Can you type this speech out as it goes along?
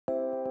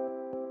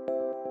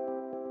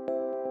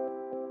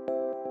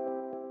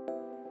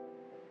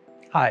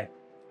Hi,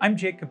 I'm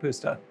Jake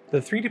Kapusta, the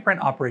 3D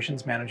Print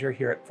Operations Manager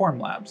here at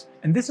Formlabs,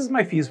 and this is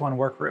my Fuse 1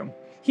 workroom.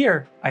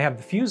 Here, I have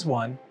the Fuse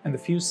 1 and the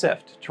Fuse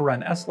Sift to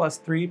run SLS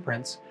 3D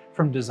prints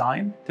from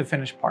design to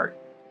finished part.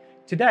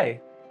 Today,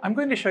 I'm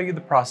going to show you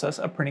the process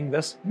of printing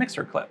this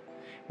mixer clip,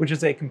 which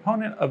is a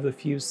component of the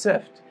Fuse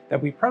Sift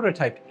that we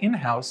prototyped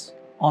in-house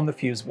on the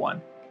Fuse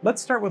 1.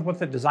 Let's start with what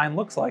the design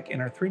looks like in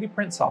our 3D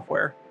print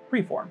software,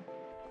 Preform.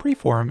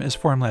 Preform is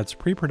Formlabs'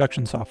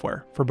 pre-production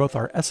software for both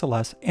our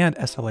SLS and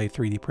SLA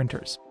 3D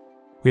printers.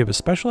 We have a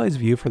specialized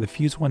view for the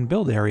Fuse 1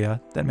 build area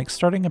that makes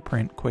starting a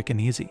print quick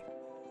and easy.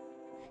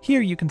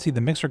 Here you can see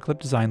the mixer clip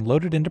design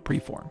loaded into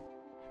Preform.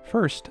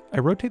 First,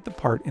 I rotate the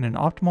part in an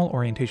optimal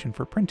orientation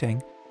for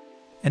printing,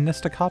 and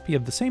nest a copy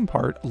of the same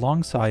part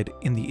alongside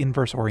in the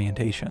inverse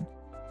orientation.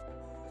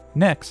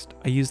 Next,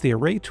 I use the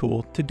Array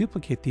tool to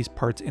duplicate these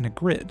parts in a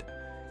grid,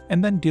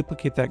 and then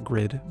duplicate that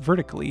grid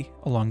vertically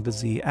along the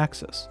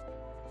Z-axis.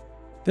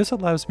 This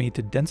allows me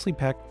to densely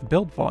pack the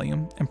build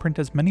volume and print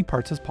as many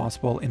parts as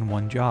possible in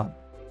one job.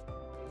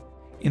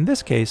 In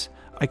this case,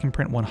 I can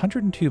print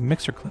 102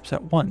 mixer clips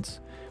at once,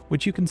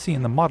 which you can see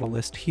in the model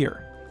list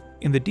here.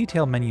 In the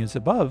detail menus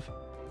above,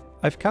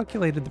 I've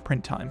calculated the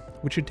print time,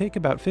 which should take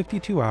about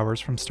 52 hours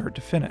from start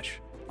to finish.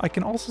 I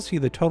can also see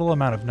the total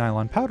amount of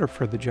nylon powder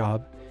for the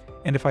job,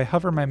 and if I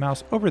hover my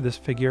mouse over this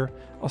figure,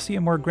 I'll see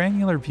a more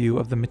granular view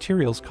of the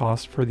materials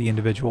cost for the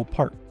individual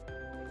part.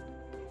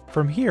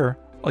 From here,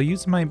 I'll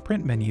use my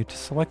print menu to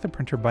select the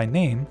printer by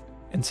name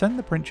and send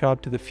the print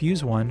job to the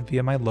Fuse 1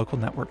 via my local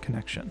network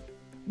connection.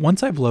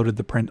 Once I've loaded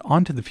the print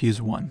onto the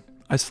Fuse 1,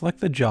 I select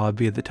the job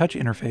via the touch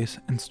interface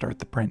and start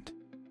the print.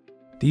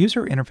 The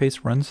user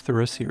interface runs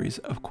through a series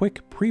of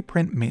quick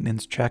pre-print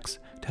maintenance checks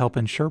to help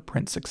ensure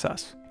print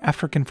success.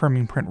 After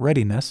confirming print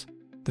readiness,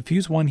 the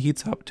Fuse 1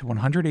 heats up to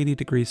 180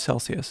 degrees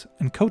Celsius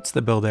and coats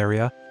the build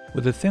area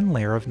with a thin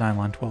layer of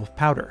nylon 12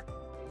 powder.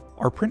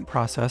 Our print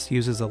process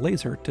uses a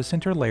laser to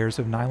sinter layers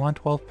of nylon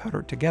 12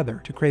 powder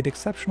together to create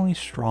exceptionally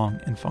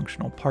strong and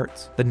functional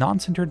parts. The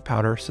non-sintered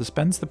powder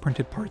suspends the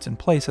printed parts in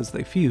place as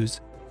they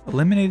fuse,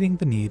 eliminating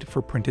the need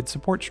for printed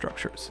support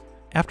structures.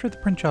 After the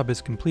print job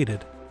is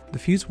completed, the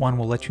Fuse 1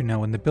 will let you know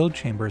when the build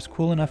chamber is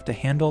cool enough to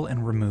handle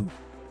and remove.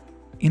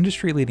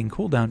 Industry-leading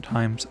cooldown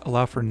times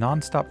allow for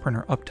non-stop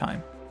printer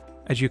uptime,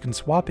 as you can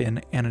swap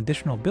in an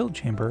additional build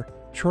chamber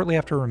shortly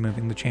after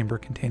removing the chamber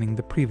containing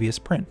the previous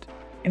print.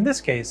 In this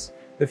case,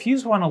 the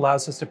Fuse 1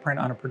 allows us to print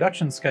on a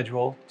production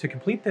schedule to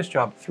complete this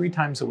job 3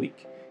 times a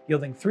week,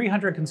 yielding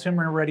 300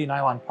 consumer-ready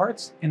nylon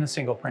parts in a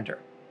single printer.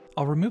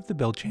 I'll remove the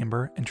build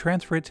chamber and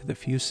transfer it to the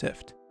Fuse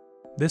Sift.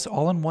 This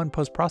all-in-one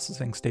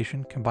post-processing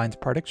station combines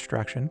part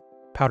extraction,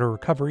 powder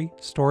recovery,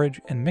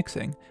 storage, and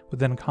mixing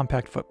within a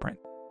compact footprint.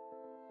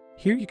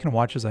 Here you can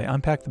watch as I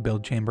unpack the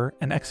build chamber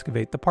and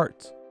excavate the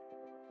parts.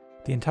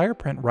 The entire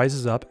print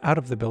rises up out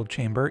of the build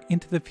chamber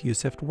into the Fuse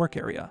Sift work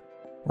area,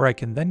 where I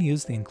can then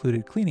use the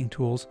included cleaning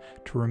tools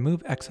to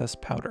remove excess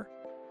powder.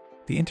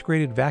 The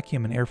integrated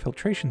vacuum and air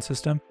filtration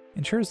system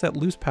ensures that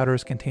loose powder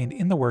is contained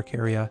in the work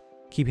area,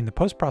 keeping the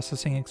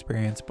post-processing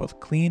experience both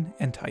clean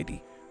and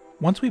tidy.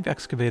 Once we've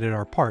excavated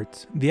our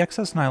parts, the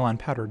excess nylon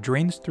powder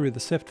drains through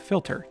the Sift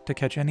filter to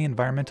catch any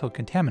environmental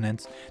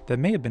contaminants that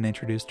may have been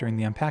introduced during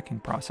the unpacking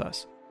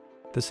process.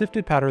 The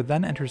sifted powder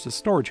then enters a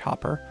storage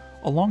hopper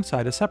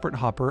alongside a separate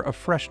hopper of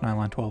fresh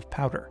nylon 12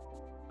 powder.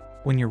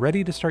 When you're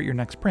ready to start your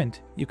next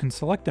print, you can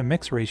select a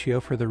mix ratio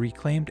for the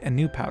reclaimed and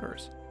new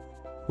powders,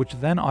 which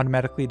then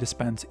automatically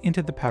dispense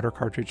into the powder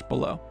cartridge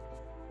below.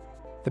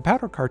 The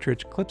powder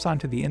cartridge clips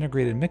onto the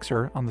integrated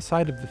mixer on the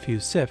side of the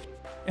Fuse Sift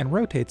and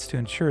rotates to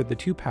ensure the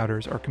two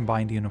powders are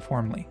combined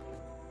uniformly.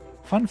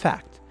 Fun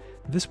fact,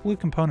 this blue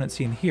component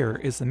seen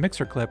here is the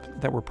mixer clip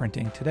that we're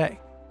printing today.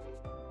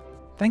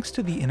 Thanks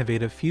to the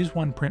innovative Fuse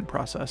 1 print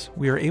process,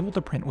 we are able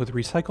to print with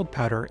recycled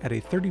powder at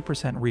a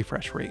 30%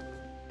 refresh rate.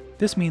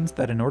 This means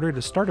that in order to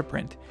start a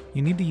print,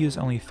 you need to use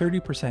only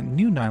 30%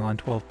 new nylon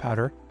 12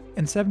 powder,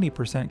 and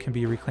 70% can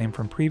be reclaimed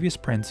from previous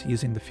prints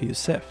using the Fuse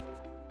Sift.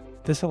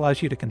 This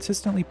allows you to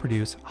consistently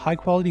produce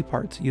high-quality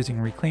parts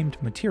using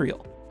reclaimed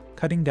material,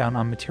 cutting down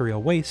on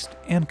material waste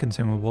and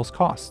consumables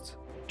costs.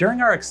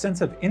 During our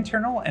extensive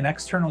internal and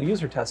external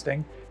user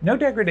testing, no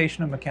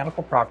degradation of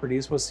mechanical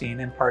properties was seen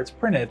in parts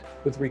printed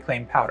with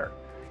reclaimed powder,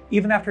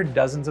 even after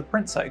dozens of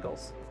print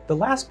cycles. The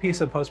last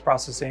piece of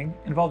post-processing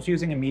involves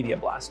using a media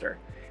blaster.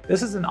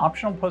 This is an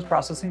optional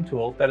post-processing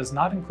tool that is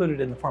not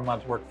included in the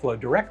Formlabs workflow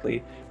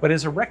directly, but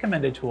is a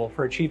recommended tool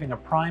for achieving a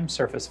prime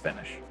surface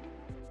finish.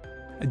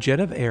 A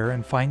jet of air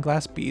and fine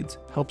glass beads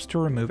helps to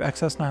remove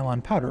excess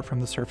nylon powder from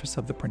the surface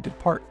of the printed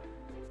part.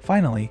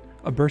 Finally,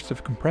 a burst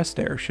of compressed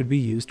air should be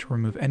used to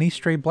remove any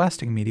stray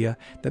blasting media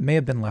that may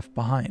have been left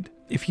behind.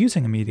 If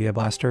using a media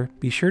blaster,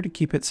 be sure to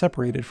keep it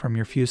separated from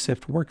your Fuse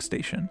Sift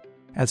workstation,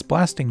 as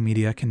blasting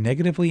media can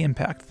negatively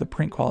impact the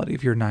print quality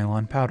of your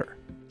nylon powder.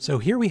 So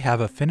here we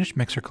have a finished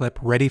mixer clip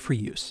ready for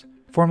use.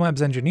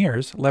 Formlabs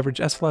engineers leverage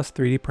SLS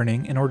 3D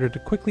printing in order to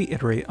quickly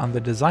iterate on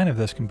the design of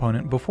this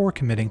component before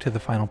committing to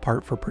the final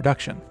part for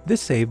production.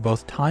 This saved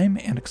both time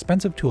and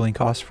expensive tooling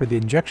costs for the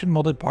injection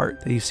molded part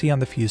that you see on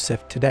the Fuse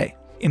Sift today.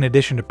 In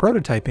addition to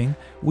prototyping,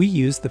 we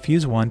use the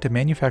Fuse One to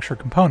manufacture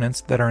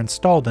components that are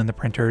installed in the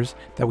printers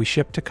that we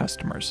ship to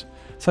customers,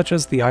 such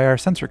as the IR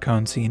sensor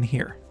cone seen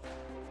here.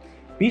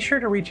 Be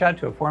sure to reach out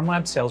to a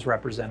Formlabs sales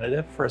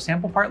representative for a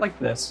sample part like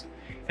this,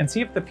 and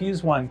see if the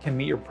Fuse One can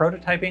meet your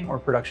prototyping or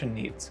production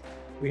needs.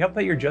 We hope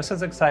that you're just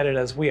as excited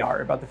as we are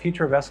about the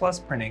future of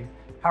SLS printing,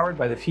 powered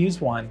by the Fuse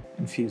One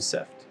and Fuse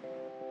Sift.